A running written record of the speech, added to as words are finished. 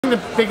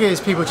think the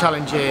biggest people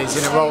challenge is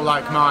in a role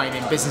like mine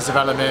in business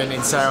development,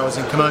 in sales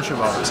and commercial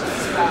roles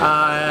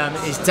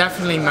is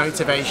definitely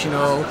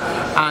motivational,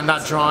 and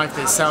that drive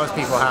that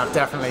salespeople have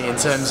definitely in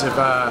terms of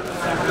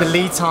the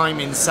lead time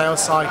in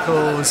sales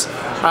cycles,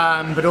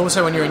 but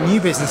also when you're a new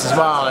business as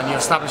well and you're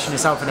establishing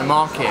yourself in a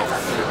market,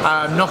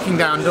 knocking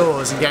down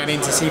doors and getting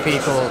in to see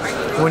people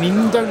when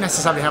you don't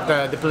necessarily have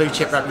the blue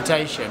chip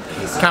reputation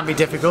can be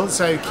difficult.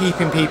 So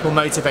keeping people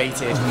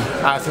motivated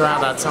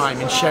throughout that time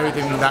and show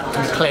them that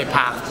clear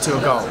path to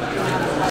a goal.